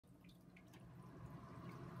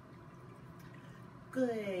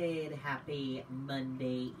Good, happy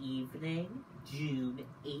Monday evening, June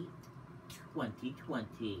 8th,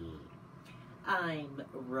 2020. I'm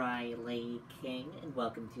Riley King, and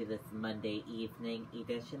welcome to this Monday evening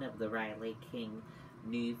edition of the Riley King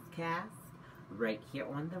Newscast, right here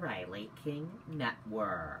on the Riley King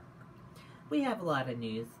Network. We have a lot of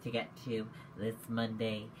news to get to this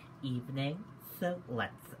Monday evening, so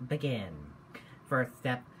let's begin. First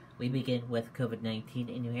up, we begin with COVID-19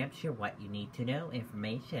 in New Hampshire, what you need to know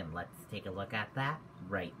information. Let's take a look at that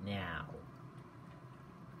right now.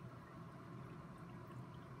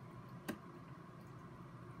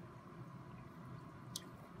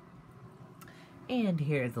 And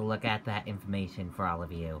here's a look at that information for all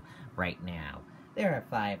of you right now. There are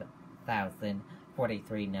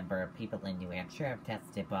 5,043 number of people in New Hampshire have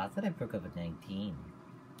tested positive for COVID-19.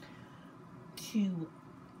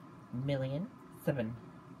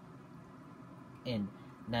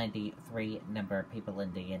 2,007,093 number of people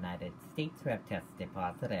in the United States who have tested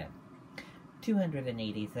positive.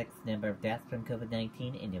 286 number of deaths from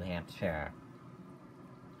COVID-19 in New Hampshire.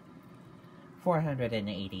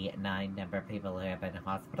 489 number of people who have been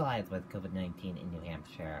hospitalized with COVID-19 in New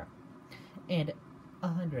Hampshire. And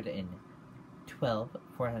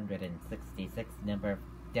 466 number of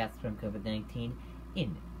deaths from COVID-19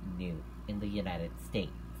 in the United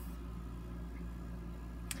States.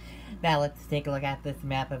 Now let's take a look at this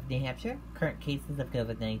map of New Hampshire. Current cases of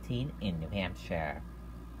COVID-19 in New Hampshire.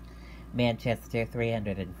 Manchester,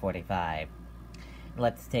 345.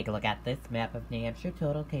 Let's take a look at this map of New Hampshire.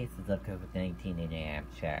 Total cases of COVID-19 in New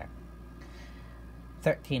Hampshire.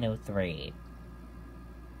 1,303.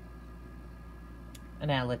 And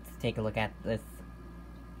now let's take a look at this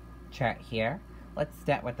chart here. Let's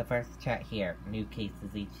start with the first chart here. New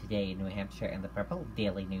cases each day in New Hampshire in the purple.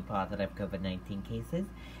 Daily new positive COVID-19 cases.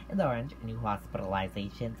 In the orange, new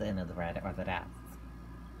hospitalizations. And in the red are the deaths.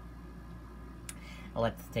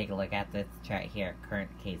 Let's take a look at this chart here.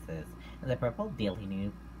 Current cases. In the purple, daily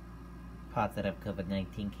new positive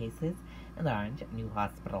COVID-19 cases. In the orange, new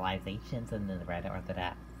hospitalizations. And in the red are the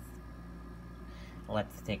deaths.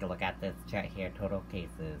 Let's take a look at this chart here. Total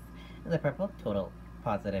cases. In the purple, total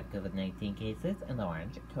positive COVID-19 cases. In the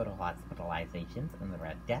orange, total hospitalizations. In the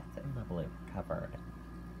red, deaths. In the blue, covered.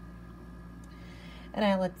 And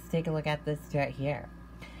now let's take a look at this chart here.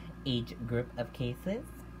 Age group of cases.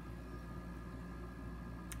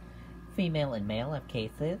 Female and male of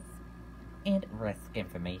cases. And risk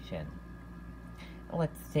information.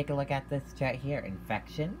 Let's take a look at this chart here.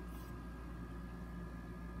 Infections.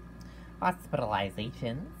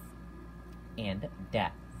 Hospitalizations. And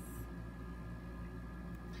deaths.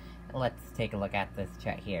 Let's take a look at this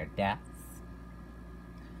chart here. Deaths.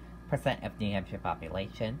 Percent of New Hampshire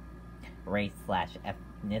population.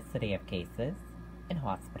 Race/ethnicity of cases. And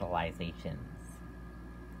hospitalizations.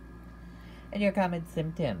 And your common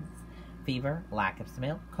symptoms. Fever, lack of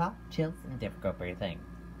smell, cough, chills, and difficult breathing.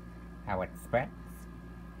 How it spreads.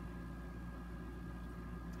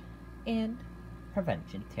 And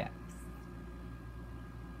prevention tips.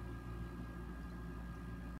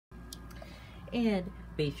 And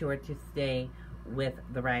be sure to stay with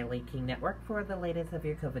the Riley King Network for the latest of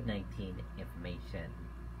your COVID-19 information.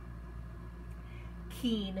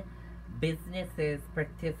 Keen businesses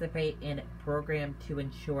participate in a program to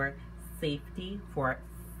ensure safety for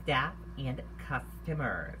staff and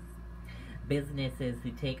customers. Businesses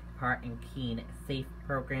who take part in Keen Safe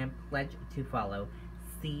program pledge to follow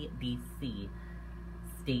CDC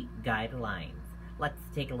state guidelines. Let's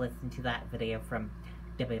take a listen to that video from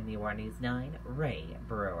WMUR News 9, Ray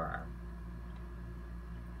Brewer.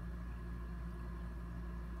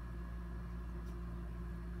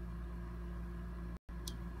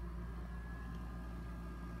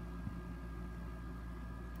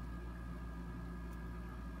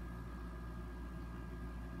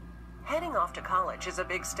 Heading off to college is a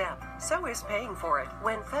big step. So is paying for it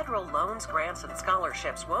when federal loans, grants, and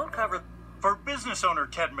scholarships won't cover. For business owner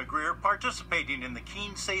Ted McGreer, participating in the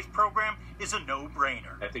Keen Safe program is a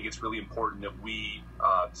no-brainer. I think it's really important that we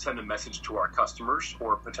send a message to our customers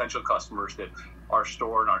or potential customers that our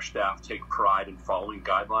store and our staff take pride in following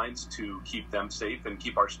guidelines to keep them safe and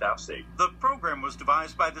keep our staff safe. The program was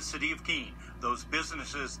devised by the City of Keene. Those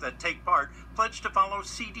businesses that take part pledge to follow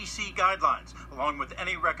CDC guidelines, along with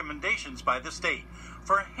any recommendations by the state.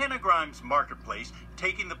 For Hannah Grimes Marketplace,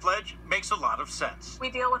 taking the pledge makes a lot of sense. We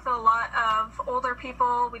deal with a lot of older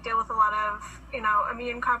people. We deal with a lot of,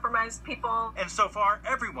 immune-compromised people. And so far,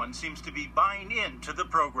 everyone seems to be buying into the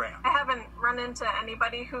program. I haven't run into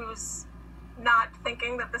anybody who's not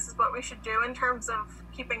thinking that this is what we should do in terms of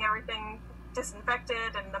keeping everything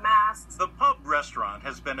disinfected and the masks. The Pub restaurant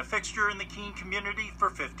has been a fixture in the Keene community for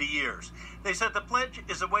 50 years. They said the pledge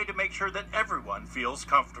is a way to make sure that everyone feels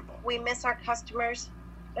comfortable. We miss our customers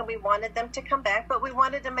and we wanted them to come back, but we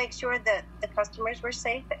wanted to make sure that the customers were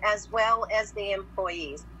safe as well as the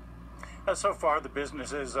employees. So far, the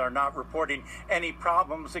businesses are not reporting any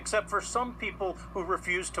problems except for some people who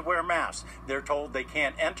refuse to wear masks. They're told they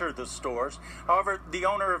can't enter the stores. However, the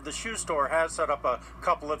owner of the shoe store has set up a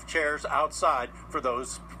couple of chairs outside for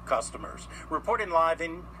those customers. Reporting live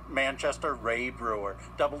in Manchester, Ray Brewer,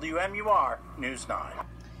 WMUR News 9.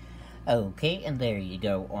 Okay, and there you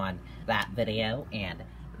go on that video and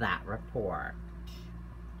that report.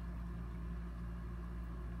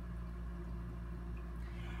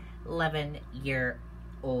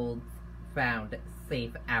 "11-year-olds found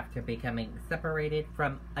safe after becoming separated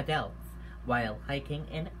from adults while hiking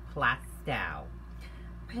in Plastow.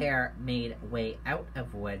 Pair made way out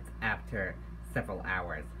of woods after several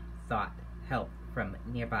hours. Sought help from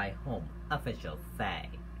nearby home, officials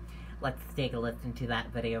say." Let's take a listen to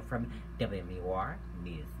that video from WMUR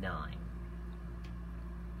News 9.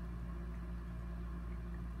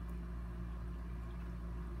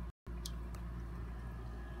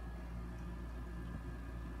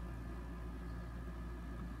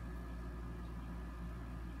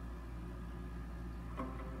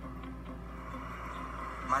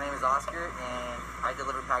 My name is Oscar, and I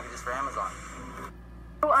deliver packages for Amazon.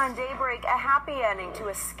 On Daybreak, a happy ending to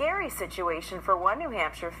a scary situation for one New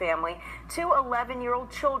Hampshire family. Two 11-year-old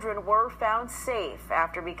children were found safe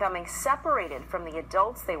after becoming separated from the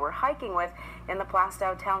adults they were hiking with in the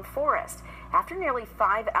Plastow Town Forest. After nearly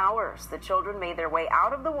 5 hours, the children made their way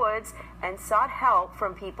out of the woods and sought help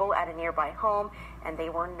from people at a nearby home, and they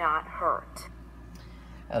were not hurt.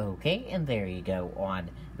 Okay, and there you go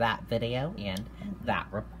on that video and that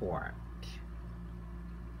report.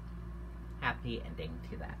 Happy ending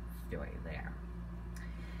to that story there.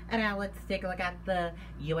 And now let's take a look at the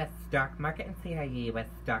U.S. stock market and see how the U.S.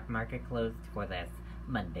 stock market closed for this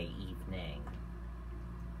Monday evening.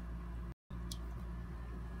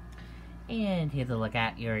 And here's a look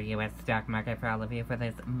at your U.S. stock market for all of you for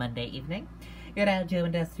this Monday evening. Your Dow Jones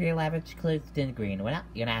Industrial Average closed in the green, went up.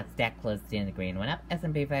 Your Nasdaq closed in the green, went up.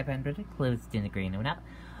 S&P 500 closed in the green, went up.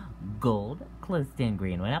 Gold closed in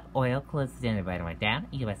green, went up. Oil closed in the red, went down.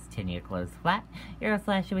 US 10-year closed flat.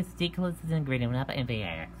 Euro/USD closed in green, went up. And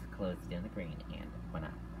VIX closed in the green and went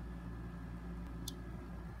up.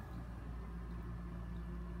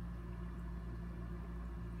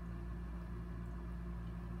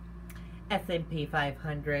 S&P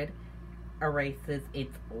 500 erases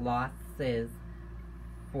its losses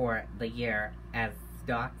for the year as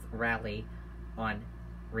stocks rally on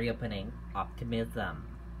reopening optimism.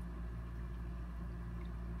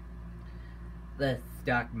 The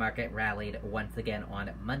stock market rallied once again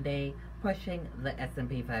on Monday, pushing the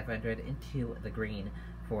S&P 500 into the green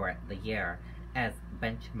for the year as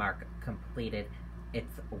Benchmark completed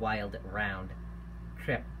its wild round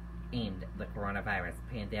trip aimed at the coronavirus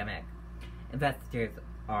pandemic. Investors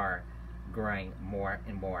are growing more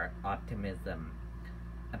and more optimism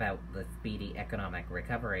about the speedy economic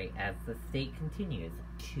recovery as the state continues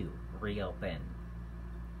to reopen.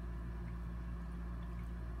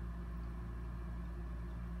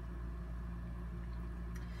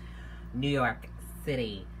 New York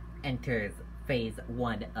City enters phase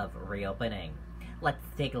 1 of reopening. Let's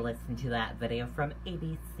take a listen to that video from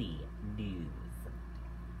ABC News.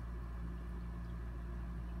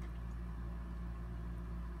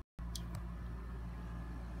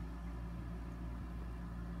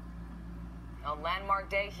 A landmark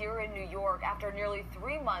day here in New York. After nearly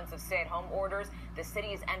 3 months of stay-at-home orders, the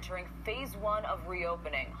city is entering phase 1 of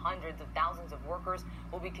reopening. Hundreds of thousands of workers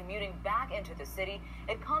will be commuting back into the city.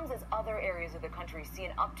 It comes as other areas of the country see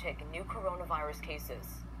an uptick in new coronavirus cases.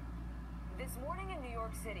 This morning in New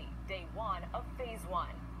York City, day 1 of phase 1.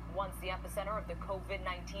 Once the epicenter of the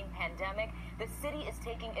COVID-19 pandemic, the city is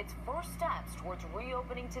taking its first steps towards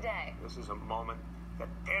reopening today. This is a moment that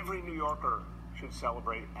every New Yorker should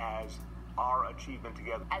celebrate as our achievement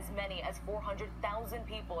together. As many as 400,000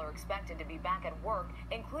 people are expected to be back at work,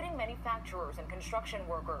 including manufacturers and construction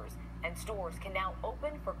workers. And stores can now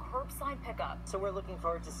open for curbside pickup. So we're looking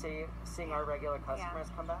forward to seeing our regular customers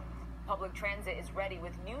come back. Public transit is ready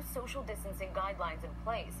with new social distancing guidelines in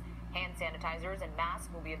place. Hand sanitizers and masks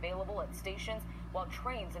will be available at stations, while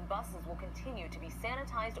trains and buses will continue to be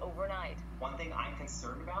sanitized overnight. One thing I'm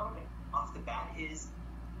concerned about off the bat is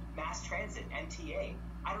mass transit, MTA.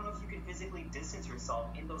 I don't know if you can physically distance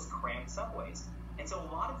yourself in those cramped subways. And so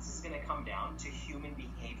a lot of this is going to come down to human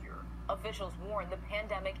behavior. Officials warn the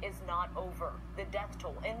pandemic is not over. The death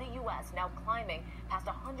toll in the U.S. now climbing past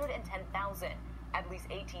 110,000. At least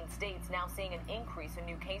 18 states now seeing an increase in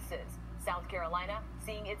new cases. South Carolina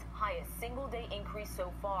seeing its highest single-day increase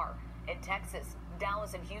so far. In Texas,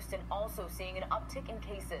 Dallas and Houston also seeing an uptick in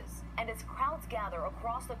cases. And as crowds gather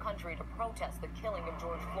across the country to protest the killing of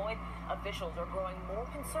George Floyd, officials are growing more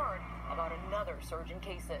concerned about another surge in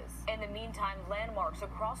cases. In the meantime, landmarks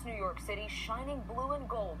across New York City shining blue and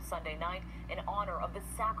gold Sunday night in honor of the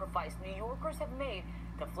sacrifice New Yorkers have made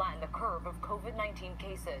to flatten the curve of COVID-19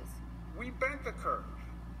 cases. We bent the curve.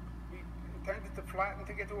 We intended to flatten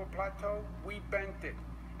to get to a plateau. We bent it.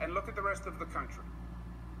 And look at the rest of the country.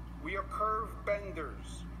 We are curve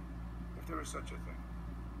benders, if there is such a thing.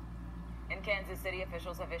 In Kansas City,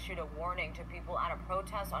 officials have issued a warning to people at a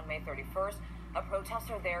protest on May 31st. A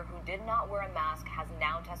protester there who did not wear a mask has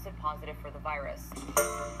now tested positive for the virus.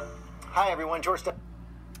 Hi everyone, George.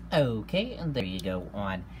 Okay, and there you go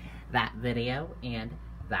on that video and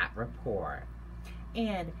that report.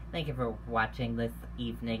 And thank you for watching this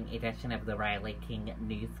evening edition of the Riley King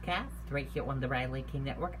Newscast right here on the Riley King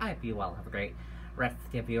Network. I hope you all have a great rest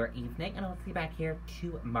of your evening, and I'll see you back here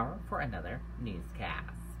tomorrow for another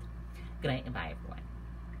newscast. Good night and bye, everyone.